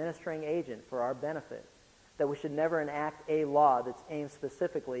 and it's a ministering agent for our benefit, that we should never enact a law that's aimed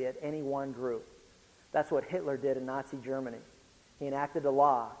specifically at any one group. That's what Hitler did in Nazi Germany. He enacted a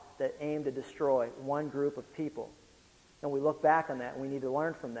law that aimed to destroy one group of people. And we look back on that, and we need to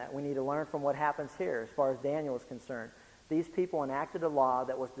learn from that. We need to learn from what happens here as far as Daniel is concerned. These people enacted a law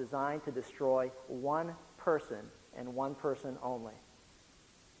that was designed to destroy one person and one person only.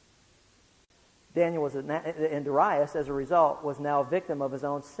 Daniel and Darius, as a result, was now a victim of his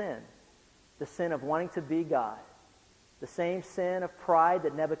own sin. The sin of wanting to be God. The same sin of pride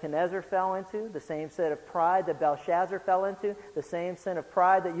that Nebuchadnezzar fell into, the same sin of pride that Belshazzar fell into, the same sin of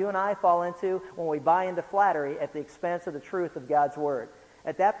pride that you and I fall into when we buy into flattery at the expense of the truth of God's Word.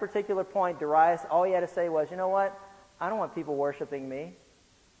 At that particular point, Darius, all he had to say was, you know what? I don't want people worshiping me.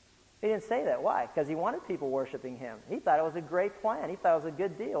 He didn't say that. Why? Because he wanted people worshiping him. He thought it was a great plan. He thought it was a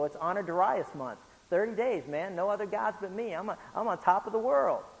good deal. It's Honor Darius month. 30 days, man. No other gods but me. I'm on top of the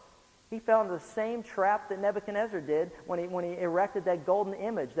world. He fell into the same trap that Nebuchadnezzar did when he erected that golden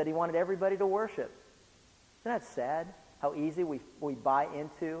image that he wanted everybody to worship. Isn't that sad? How easy we buy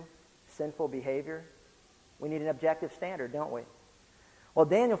into sinful behavior? We need an objective standard, don't we? Well,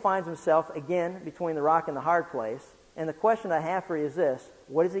 Daniel finds himself again between the rock and the hard place. And the question I have for you is this: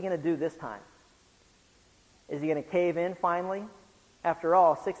 what is he going to do this time? Is he going to cave in finally? After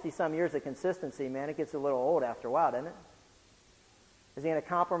all, 60-some years of consistency, man, it gets a little old after a while, doesn't it? Is he going to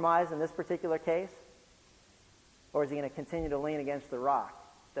compromise in this particular case? Or is he going to continue to lean against the rock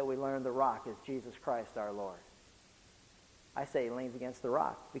that we learned the rock is Jesus Christ our Lord? I say he leans against the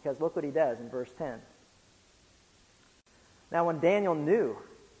rock because look what he does in verse 10. Now when Daniel knew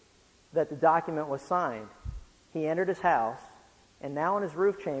that the document was signed, he entered his house, and now in his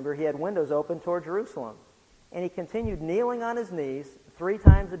roof chamber he had windows open toward Jerusalem. And he continued kneeling on his knees 3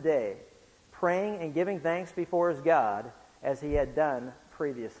 times a day, praying and giving thanks before his God, as he had done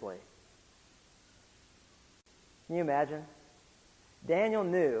previously. Can you imagine? Daniel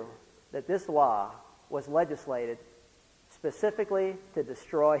knew that this law was legislated specifically to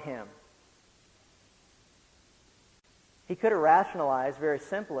destroy him. He could have rationalized very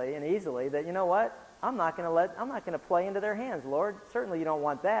simply and easily that, you know what? I'm not going to play into their hands, Lord. Certainly you don't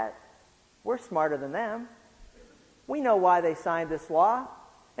want that. We're smarter than them. We know why they signed this law.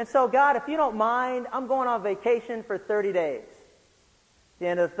 And so, God, if you don't mind, I'm going on vacation for 30 days. At the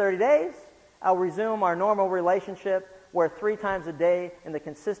end of the 30 days, I'll resume our normal relationship where 3 times a day, in the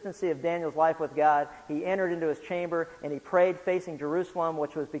consistency of Daniel's life with God, he entered into his chamber and he prayed facing Jerusalem,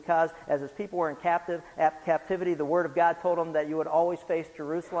 which was because as his people were in captivity, the Word of God told him that you would always face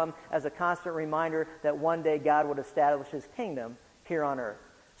Jerusalem as a constant reminder that one day God would establish his kingdom here on earth.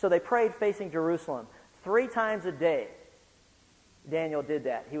 So they prayed facing Jerusalem 3 times a day. Daniel did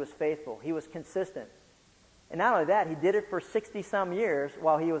that. He was faithful. He was consistent. And not only that, he did it for 60-some years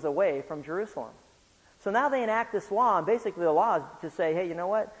while he was away from Jerusalem. So now they enact this law, and basically the law is to say, hey, you know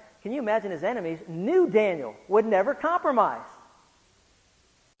what? Can you imagine his enemies knew Daniel would never compromise?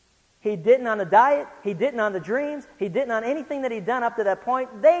 He didn't on the diet. He didn't on the dreams. He didn't on anything that he'd done up to that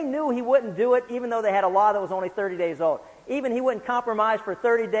point. They knew he wouldn't do it, even though they had a law that was only 30 days old. Even he wouldn't compromise for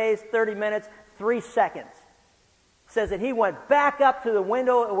 30 days, 30 minutes, 3 seconds. It says that he went back up to the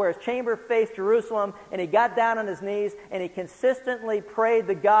window where his chamber faced Jerusalem, and he got down on his knees, and he consistently prayed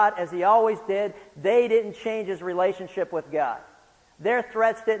to God as he always did. They didn't change his relationship with God. Their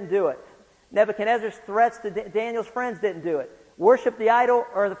threats didn't do it. Nebuchadnezzar's threats to Daniel's friends didn't do it. Worship the idol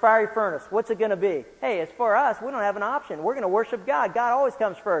or the fiery furnace. What's it going to be? Hey, as for us, we don't have an option. We're going to worship God. God always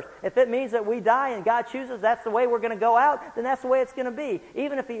comes first. If it means that we die and God chooses that's the way we're going to go out, then that's the way it's going to be.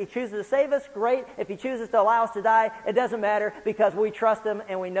 Even if He chooses to save us, great. If He chooses to allow us to die, it doesn't matter because we trust Him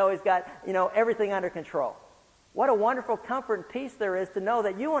and we know He's got, everything under control. What a wonderful comfort and peace there is to know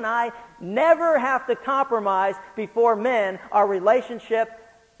that you and I never have to compromise before men our relationship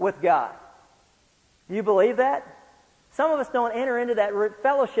with God. Do you believe that? Some of us don't enter into that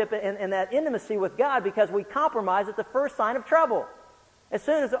fellowship and that intimacy with God because we compromise at the first sign of trouble. As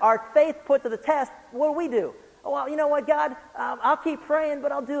soon as our faith put to the test, what do? Oh, well, you know what, God? I'll keep praying,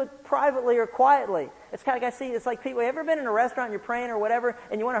 but I'll do it privately or quietly. It's kind of it's like people. Have you ever been in a restaurant and you're praying or whatever,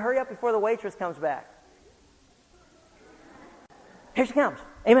 and you want to hurry up before the waitress comes back? Here she comes.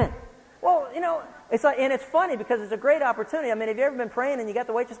 Amen. Well, it's like, and it's funny because it's a great opportunity. I mean, have you ever been praying and you got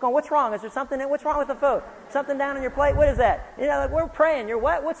the waitress going, what's wrong? Is there something? What's wrong with the food? Something down on your plate? What is that? Like, we're praying. You're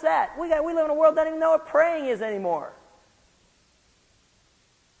what? What's that? We live in a world that doesn't even know what praying is anymore.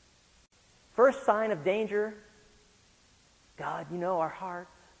 First sign of danger. God, you know our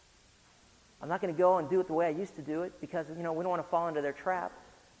hearts. I'm not going to go and do it the way I used to do it because, we don't want to fall into their trap.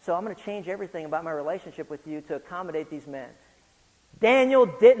 So I'm going to change everything about my relationship with you to accommodate these men. Daniel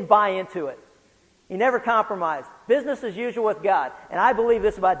didn't buy into it. He never compromised. Business as usual with God. And I believe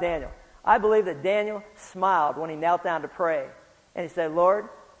this about Daniel. I believe that Daniel smiled when he knelt down to pray. And he said, Lord,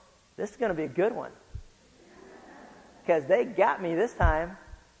 this is going to be a good one. Because they got me this time.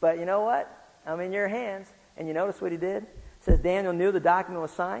 But you know what? I'm in your hands. And you notice what he did? It says Daniel knew the document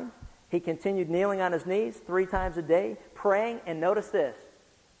was signed. He continued kneeling on his knees 3 times a day, praying. And notice this.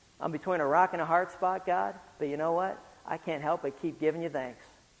 I'm between a rock and a hard spot, God, but you know what? I can't help but keep giving you thanks.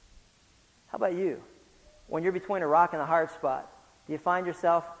 How about you? When you're between a rock and a hard spot, do you find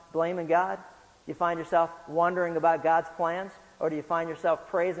yourself blaming God? Do you find yourself wondering about God's plans? Or do you find yourself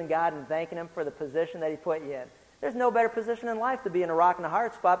praising God and thanking Him for the position that He put you in? There's no better position in life to be in a rock and a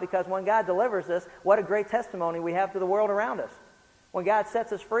hard spot, because when God delivers us, what a great testimony we have to the world around us. When God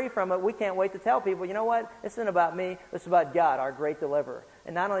sets us free from it, we can't wait to tell people, you know what? This isn't about me. This is about God, our great deliverer.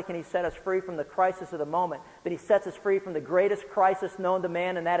 And not only can He set us free from the crisis of the moment, but He sets us free from the greatest crisis known to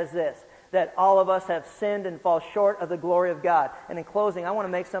man, and that is this, that all of us have sinned and fall short of the glory of God. And in closing, I want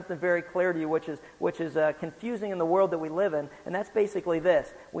to make something very clear to you, which is confusing in the world that we live in, and that's basically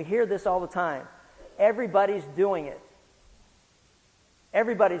this. We hear this all the time. Everybody's doing it.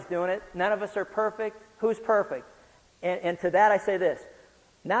 Everybody's doing it. None of us are perfect. Who's perfect? And to that I say this.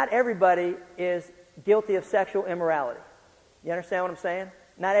 Not everybody is guilty of sexual immorality. You understand what I'm saying?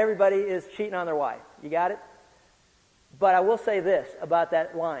 Not everybody is cheating on their wife. You got it? But I will say this about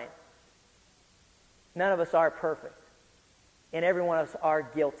that line. None of us are perfect. And every one of us are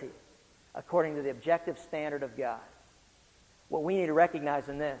guilty, according to the objective standard of God. What we need to recognize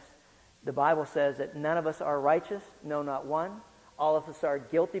in this, the Bible says that none of us are righteous, no, not one. All of us are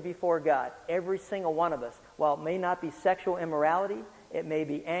guilty before God. Every single one of us. While it may not be sexual immorality, it may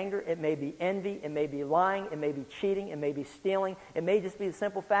be anger, it may be envy, it may be lying, it may be cheating, it may be stealing. It may just be the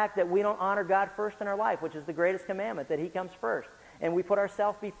simple fact that we don't honor God first in our life, which is the greatest commandment, that He comes first. And we put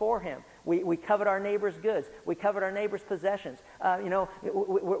ourselves before Him. We covet our neighbor's goods. We covet our neighbor's possessions.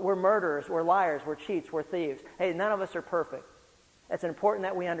 We're murderers, we're liars, we're cheats, we're thieves. Hey, none of us are perfect. It's important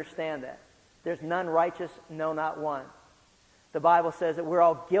that we understand that. There's none righteous, no, not one. The Bible says that we're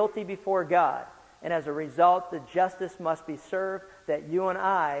all guilty before God, and as a result, the justice must be served, that you and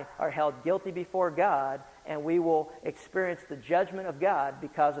I are held guilty before God, and we will experience the judgment of God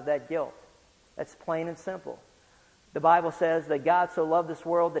because of that guilt. That's plain and simple. The Bible says that God so loved this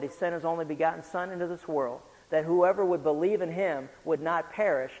world that He sent His only begotten Son into this world, that whoever would believe in Him would not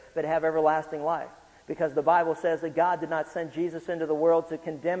perish, but have everlasting life. Because the Bible says that God did not send Jesus into the world to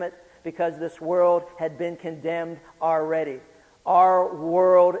condemn it, because this world had been condemned already. Our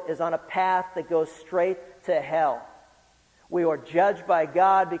world is on a path that goes straight to hell. We are judged by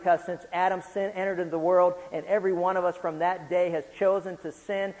God because since Adam's sin entered into the world, and every one of us from that day has chosen to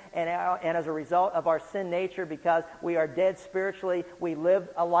sin, and as a result of our sin nature, because we are dead spiritually, we live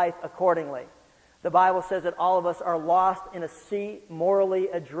a life accordingly. The Bible says that all of us are lost in a sea, morally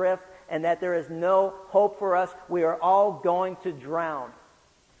adrift, and that there is no hope for us. We are all going to drown.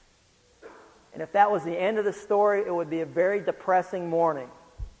 And if that was the end of the story, it would be a very depressing morning.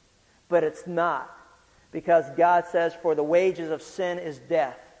 But it's not. Because God says, for the wages of sin is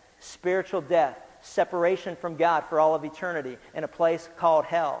death, spiritual death, separation from God for all of eternity, in a place called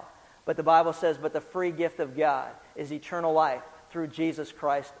hell. But the Bible says, but the free gift of God is eternal life through Jesus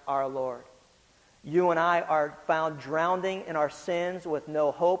Christ our Lord. You and I are found drowning in our sins with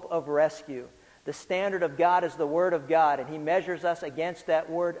no hope of rescue. The standard of God is the Word of God, and He measures us against that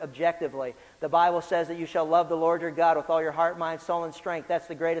Word objectively. The Bible says that you shall love the Lord your God with all your heart, mind, soul, and strength. That's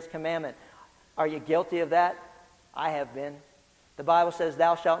the greatest commandment. Are you guilty of that? I have been. The Bible says,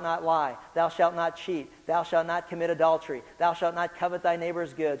 thou shalt not lie, thou shalt not cheat, thou shalt not commit adultery, thou shalt not covet thy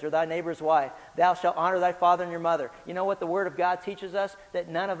neighbor's goods or thy neighbor's wife, thou shalt honor thy father and your mother. You know what the Word of God teaches us? That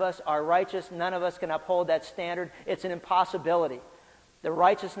none of us are righteous, none of us can uphold that standard. It's an impossibility. The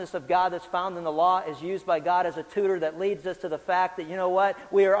righteousness of God that's found in the law is used by God as a tutor that leads us to the fact that, you know what?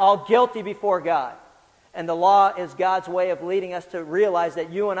 We are all guilty before God. And the law is God's way of leading us to realize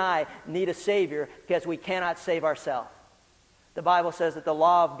that you and I need a Savior because we cannot save ourselves. The Bible says that the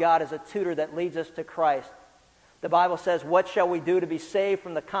law of God is a tutor that leads us to Christ. The Bible says, what shall we do to be saved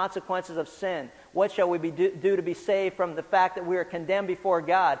from the consequences of sin? What shall we do to be saved from the fact that we are condemned before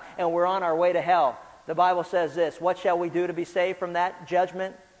God and we're on our way to hell? The Bible says this, what shall we do to be saved from that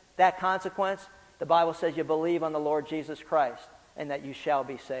judgment, that consequence? The Bible says you believe on the Lord Jesus Christ and that you shall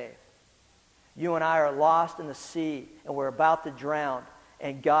be saved. You and I are lost in the sea and we're about to drown,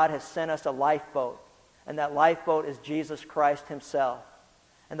 and God has sent us a lifeboat, and that lifeboat is Jesus Christ Himself.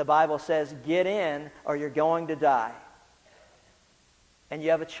 And the Bible says, get in or you're going to die. And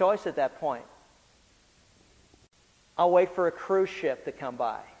you have a choice at that point. I'll wait for a cruise ship to come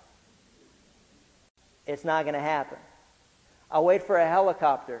by. It's not going to happen. I'll wait for a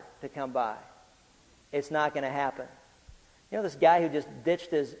helicopter to come by. It's not going to happen. You know this guy who just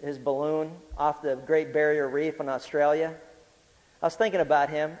ditched his balloon off the Great Barrier Reef in Australia? I was thinking about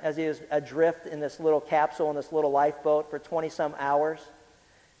him as he was adrift in this little capsule in this little lifeboat for 20-some hours.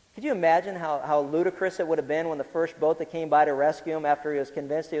 Could you imagine how ludicrous it would have been when the first boat that came by to rescue him after he was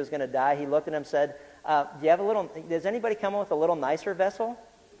convinced he was going to die, he looked at him and said, does anybody come with a little nicer vessel?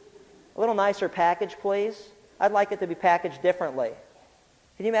 A little nicer package, please? I'd like it to be packaged differently.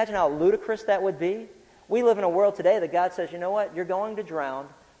 Can you imagine how ludicrous that would be? We live in a world today that God says, you know what? You're going to drown.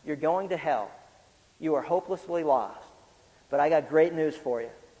 You're going to hell. You are hopelessly lost. But I got great news for you.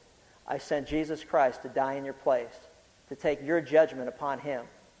 I sent Jesus Christ to die in your place, to take your judgment upon him.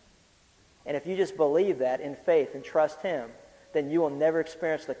 And if you just believe that in faith and trust him, then you will never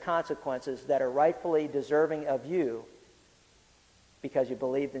experience the consequences that are rightfully deserving of you because you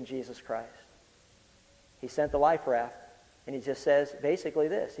believed in Jesus Christ. He sent the life raft, and he just says basically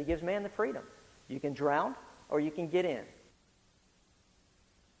this. He gives man the freedom. You can drown or you can get in.